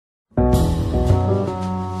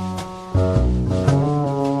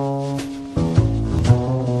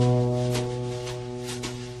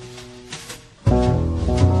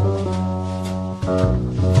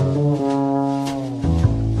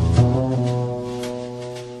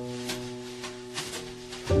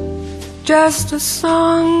Just a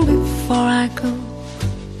song before I go,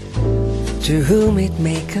 to whom it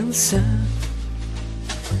may concern.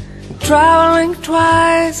 Traveling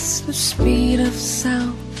twice the speed of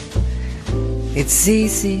sound, it's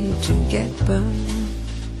easy to get burned.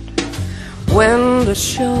 When the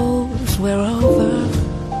shows were over,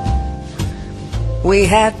 we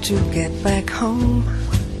had to get back home.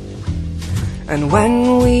 And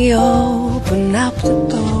when we opened up the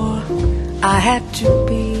door, I had to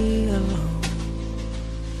be alone.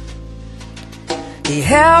 He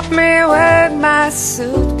helped me with my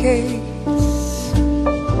suitcase.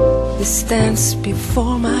 He stands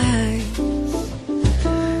before my eyes,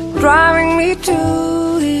 driving me to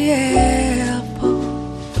the airport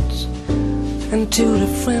and to the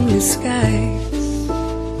friendly skies.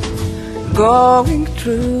 Going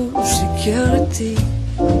through security,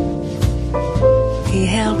 he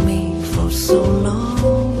held me for so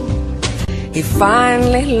long. He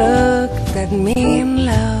finally looked at me in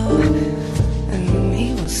love, and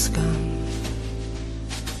he was gone.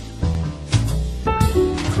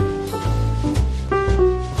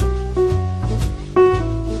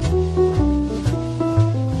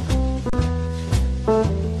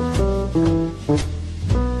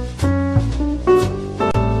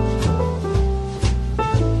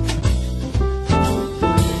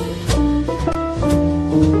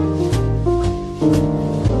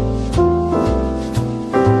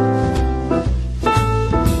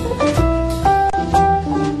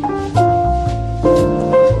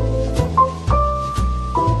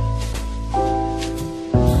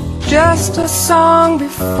 Just a song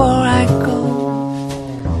before I go,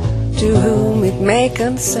 to whom it may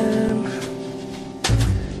concern.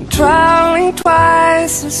 Traveling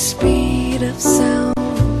twice the speed of sound,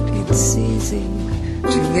 it's easy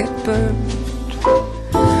to get burned.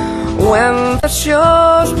 When the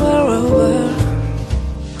shows were over,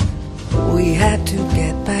 we had to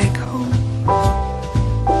get back home.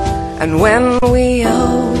 And when we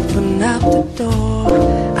opened up the door,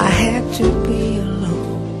 I had to be alone.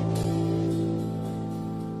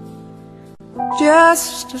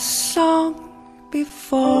 Just a song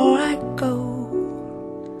before I go,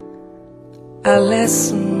 a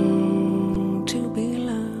lesson to be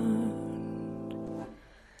learned.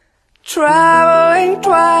 Traveling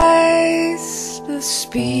twice the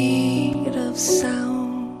speed of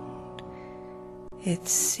sound,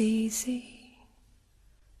 it's easy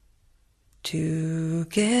to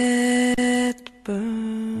get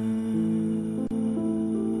burned.